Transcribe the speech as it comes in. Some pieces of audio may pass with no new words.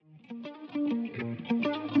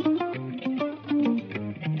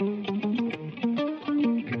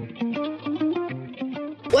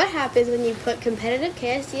What happens when you put competitive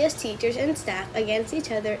KSDS teachers and staff against each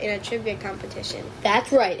other in a trivia competition?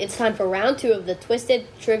 That's right. It's time for round 2 of the Twisted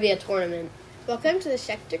Trivia Tournament. Welcome to the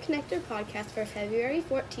Schechter Connector podcast for February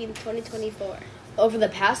 14, 2024. Over the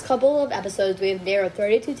past couple of episodes, we have narrowed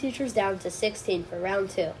 32 teachers down to 16 for round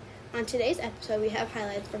 2. On today's episode, we have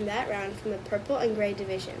highlights from that round from the purple and gray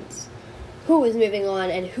divisions. Who is moving on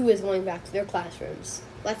and who is going back to their classrooms?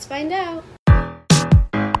 Let's find out.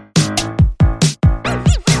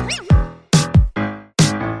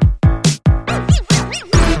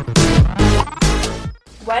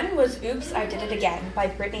 When was Oops, I Did It Again by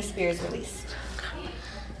Britney Spears released?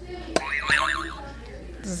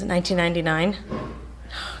 This is 1999.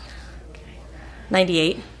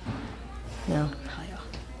 98. No.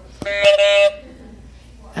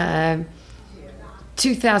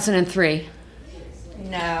 2003.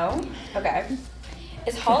 No. Okay.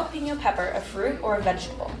 Is jalapeno pepper a fruit or a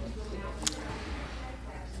vegetable?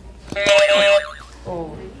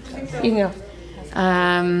 Oh. You can go.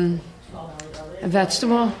 A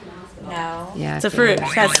vegetable? No. Yeah. It's a fruit. It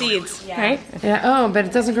has seeds, Yeah. right? Yeah. Oh, but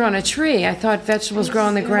it doesn't grow on a tree. I thought vegetables grow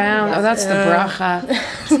on the ground. Oh, that's the bracha.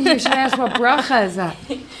 See, you should ask what bracha is that.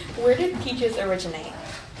 Where did peaches originate?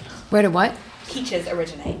 Where did what? Peaches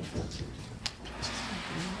originate.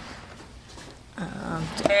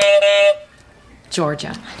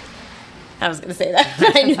 Georgia. I was going to say that,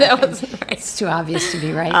 but I knew that wasn't right. It's too obvious to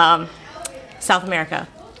be right. South America.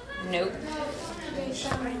 Nope.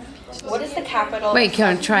 What is the capital? Wait,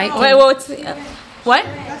 can I try? Wait, what's the... what?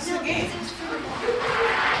 That's the game.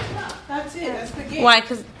 That's it. That's the game. Why?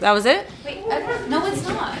 Because that was it? Wait, no, it's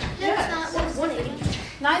not.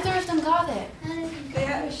 Neither of them got it.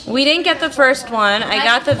 We didn't get the first one. I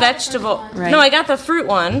got the vegetable. Right. No, I got the fruit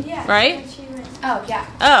one, right? Oh, yeah.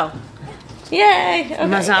 Oh. Yay. Okay.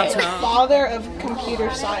 Mazal tov. Father of computer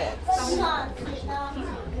science.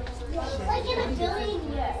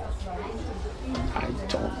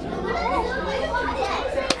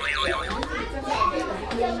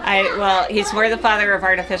 Well, he's more the father of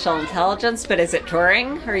artificial intelligence, but is it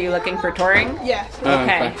Turing? Are you looking for Turing? Yes.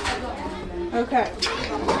 Okay. Okay.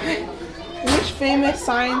 Which famous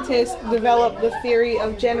scientist developed the theory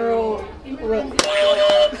of general relativity?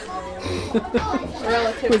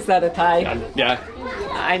 Was that a tie? Yeah.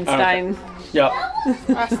 Einstein. Yep.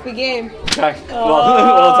 That's the game. Okay.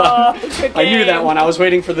 Well done. I knew that one. I was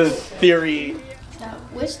waiting for the theory. So,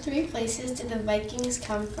 which 3 places did the Vikings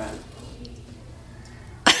come from?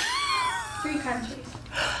 3 countries.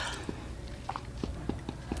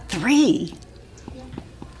 3.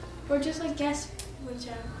 Or just guess which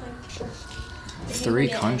 3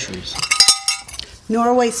 countries.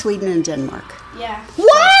 Norway, Sweden, and Denmark. Yeah.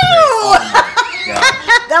 Whoa!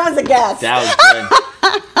 That was a guess. That was good.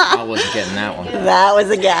 I wasn't getting that one. That was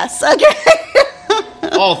a guess. Okay.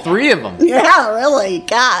 All 3 of them. Yeah, really.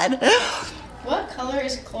 God. What color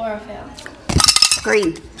is chlorophyll?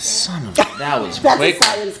 Green. Son of a... That was That's quick. a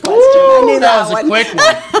science question. I knew That that was one. a quick one.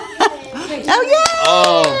 Oh, yeah.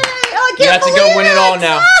 Oh. I You can't have to go believe win it all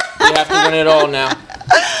now. You have to win it all now.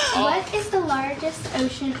 What is the largest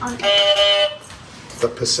ocean on Earth? The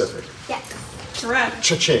Pacific. Yes. Correct.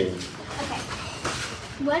 Cha-ching. Okay.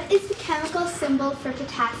 What is the chemical symbol for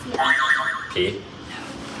potassium? P?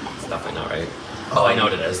 Stuff I know, right? Oh, I know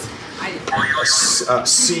what it is.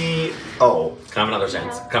 C-O. Can I have another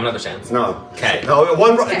chance? Can I have another chance? No. K. No,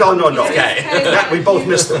 no. K. We both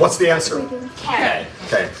missed it. What's the answer? K.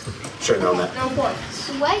 Okay. Should have known that. No points.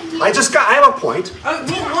 What year? I have a point.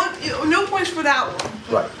 No points for that one.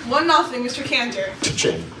 Right. 1-0, Mr. Cantor.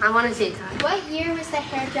 Cha-ching. I want to see it time. What year was the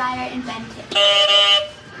hairdryer invented?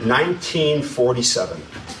 1947.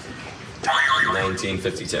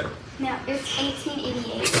 1952. No, it's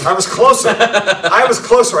 1888. I was closer.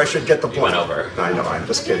 I should get the point. You went over. I know. I'm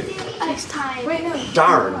just kidding. Next time. Wait, no.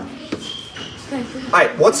 Darn. All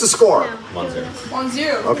right. What's the score? 1-0.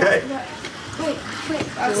 1-0. Okay. Wait.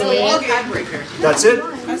 That's the ball game. That's it.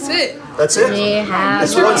 That's it. That's it.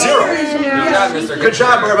 It's 1-0. Good job, Mr. Good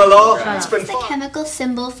job, Maribelo. It's been What's the fun. chemical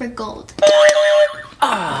symbol for gold?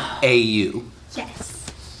 AU. Yes.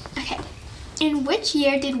 Okay. In which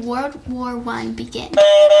year did World War I begin?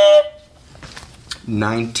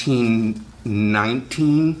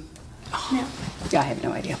 1919. No. I have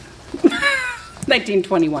no idea.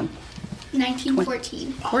 1921.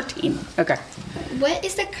 1914. 14. Okay. What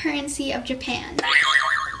is the currency of Japan?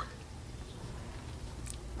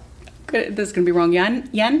 Good. This is going to be wrong. Yen?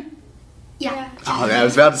 Yeah. Oh, I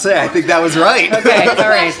was about to say, I think that was right. Okay, all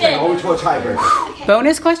right. Going to a tiebreaker.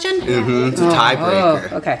 Bonus question? Mm-hmm. It's a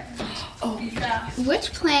tiebreaker. Oh, okay.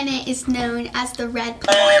 Which planet is known as the red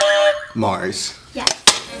planet? Mars. Yes.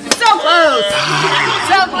 So close.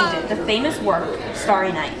 So close. Painted the famous work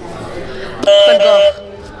Starry Night?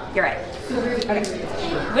 You're right. Okay.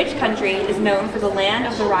 Which country is known for the land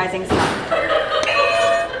of the rising sun?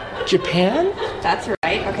 Japan? That's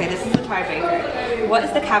right. Okay, this is the tiebreaker. What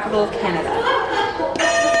is the capital of Canada?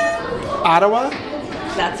 Ottawa?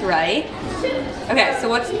 That's right. Okay, so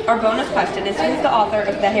what's our bonus question is who's the author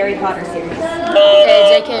of the Harry Potter series?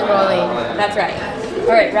 Okay, J.K. Rowling. That's right.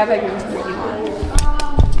 All right, Rabbi, you on.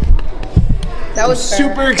 That was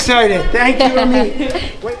super excited. Thank you,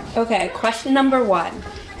 Amit. Okay, question number 1.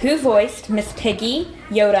 Who voiced Miss Piggy,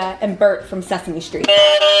 Yoda, and Bert from Sesame Street?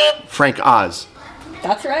 Frank Oz.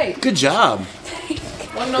 That's right. Good job.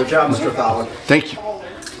 Good job, Mr. Fowler. Thank you.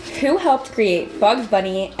 Who helped create Bugs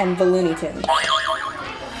Bunny and the Looney Tunes?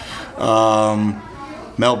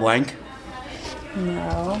 Mel Blanc.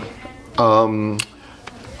 No.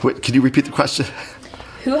 Wait, can you repeat the question?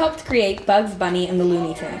 Who helped create Bugs Bunny and the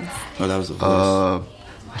Looney Tunes? Oh, that was the voice.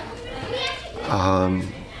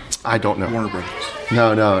 I don't know. Warner Brothers.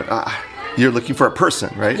 No. You're looking for a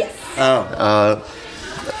person, right? Yes. Oh.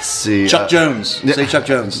 Let's see. Chuck Jones. Say Chuck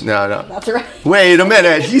Jones. No. That's right. Wait a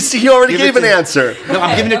minute. He already gave an answer. No,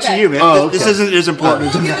 I'm giving it to you, man. Oh, okay. This isn't as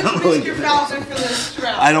important. Mr. Fowler for this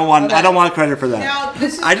round. I don't want credit for that. Now,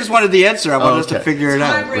 this is I just wanted the answer. I wanted us to okay. figure it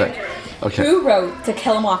out. tiebreaker. Okay. Who wrote To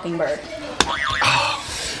Kill a Mockingbird?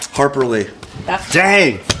 Harper Lee. That's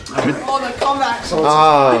Dang. Oh, the comeback.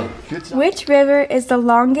 Which river is the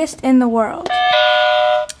longest in the world?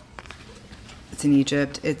 It's in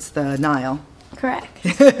Egypt. It's the Nile. Correct.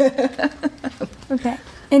 Okay.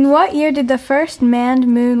 In what year did the first manned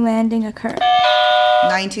moon landing occur?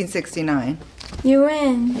 1969. You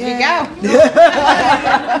win. There you go.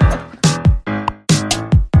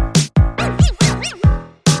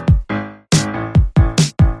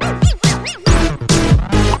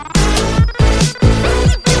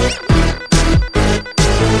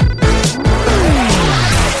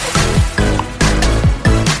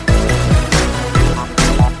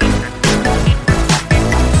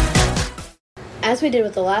 As we did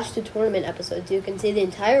with the last 2 tournament episodes, you can see the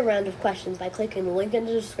entire round of questions by clicking the link in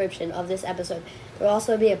the description of this episode. There will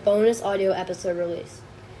also be a bonus audio episode release.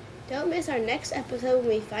 Don't miss our next episode when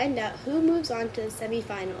we find out who moves on to the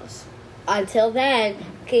semifinals. Until then,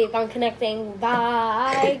 keep on connecting,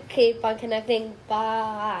 bye. Keep on connecting,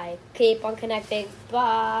 bye. Keep on connecting,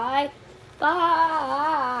 bye.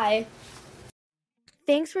 Bye.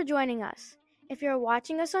 Thanks for joining us. If you're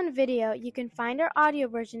watching us on video, you can find our audio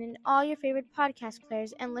version in all your favorite podcast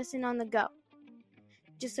players and listen on the go.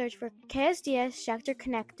 Just search for KSDS Schechter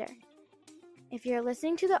Connector. If you're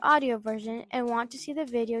listening to the audio version and want to see the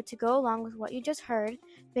video to go along with what you just heard,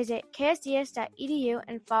 visit ksds.edu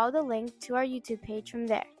and follow the link to our YouTube page from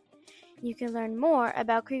there. You can learn more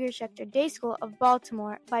about Krieger Schechter Day School of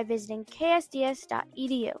Baltimore by visiting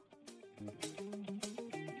ksds.edu.